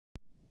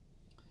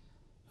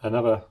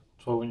Another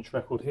 12-inch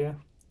record here,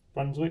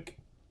 Brunswick.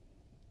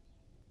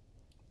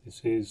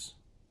 This is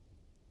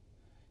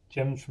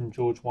Gems from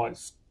George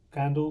White's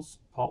Scandals,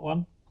 Part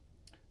 1.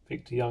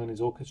 Victor Young and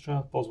his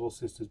orchestra, Boswell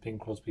sisters being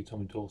Crosby,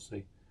 Tommy,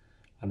 Dorsey,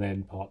 and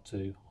then Part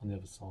 2 on the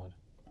other side.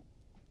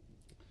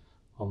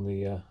 On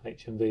the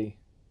HMV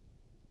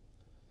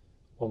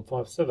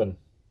 157.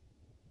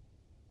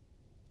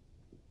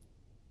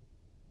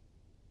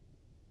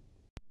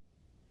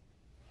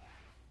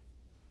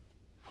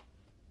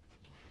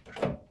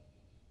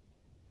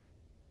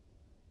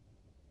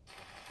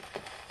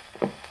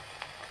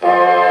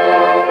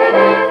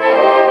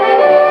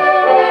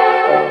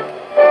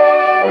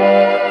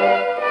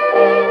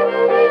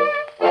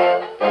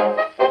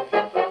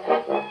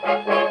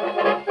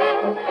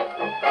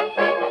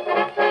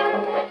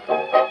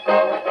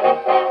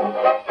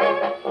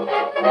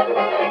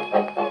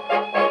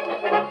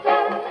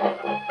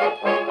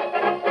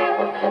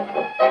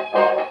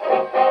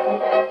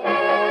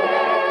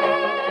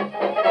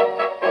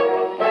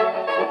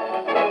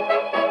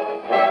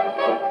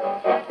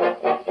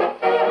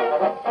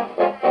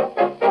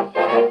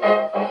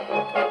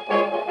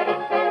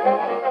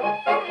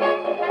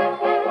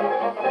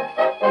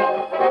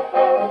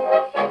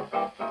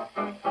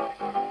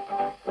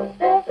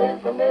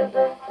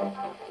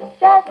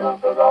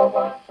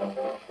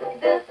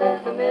 This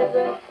is the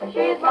missus,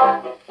 she's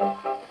mine.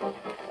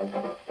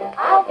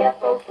 I'll get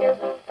those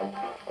kisses,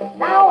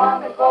 now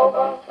I'm in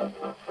clover.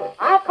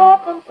 I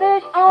caught some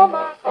fish on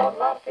my, caught a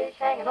lot of fish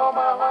hanging on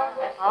my line.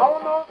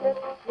 On those lips,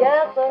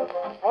 yes sir,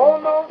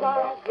 on those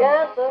arms,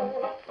 yes sir,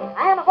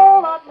 and a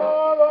whole lot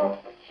more.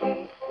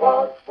 She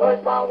was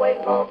worth my weight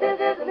in gold. This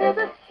is the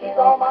missus, she's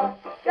all mine.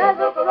 Just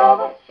look her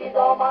over, she's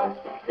all mine.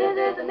 This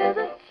is the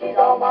missus, she's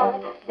all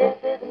mine. This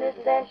is the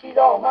missus and she's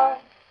all mine.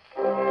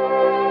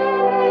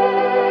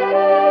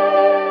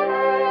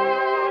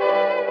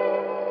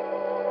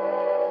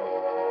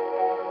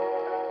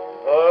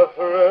 The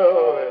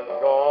thrill is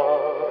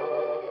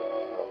gone,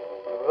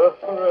 the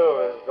thrill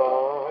is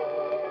gone.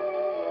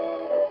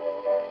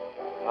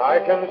 I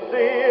can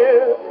see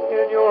it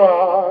in your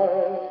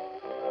eyes,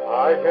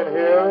 I can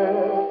hear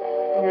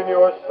it in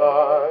your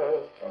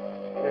sighs,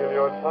 feel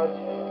your touch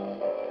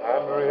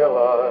and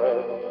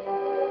realize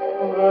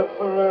the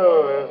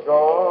thrill is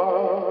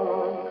gone.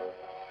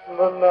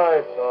 The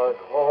nights are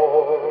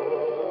cold,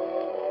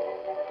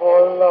 for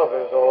love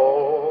is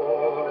old.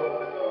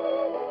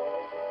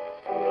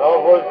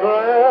 Love was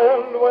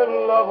grand when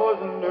love was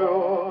new.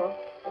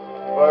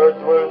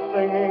 Birds were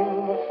singing,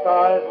 the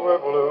skies were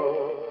blue.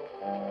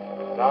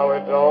 Now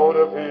it don't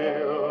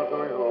appeal to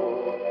you.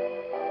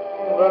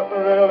 The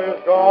thrill is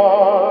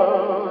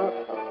gone.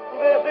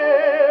 This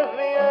is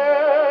the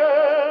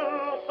end,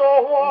 so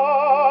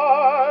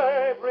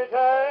why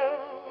pretend?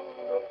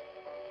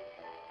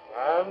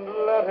 And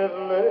let it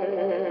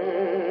linger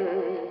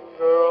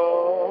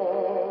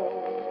on.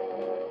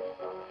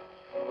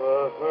 The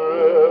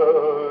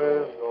thrill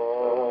is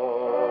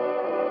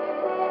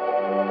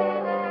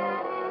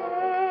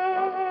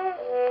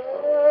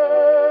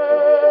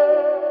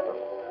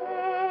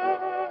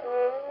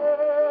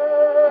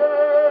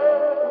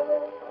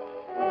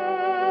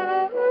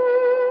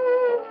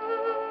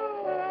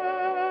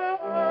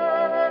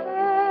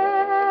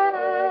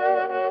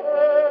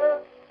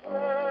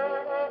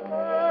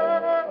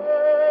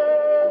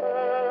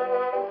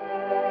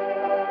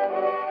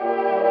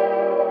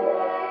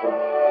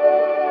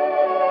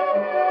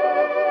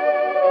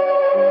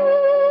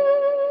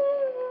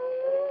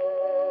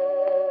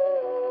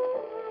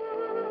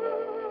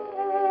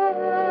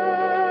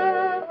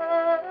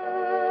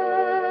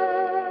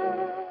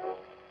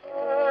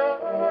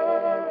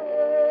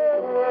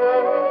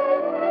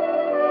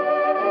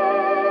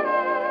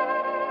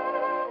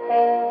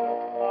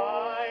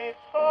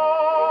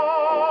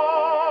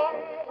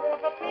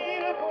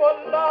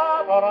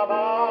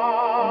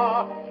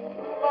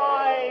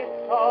my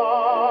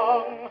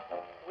song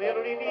will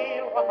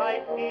reveal what I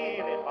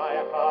feel in my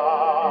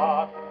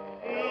heart.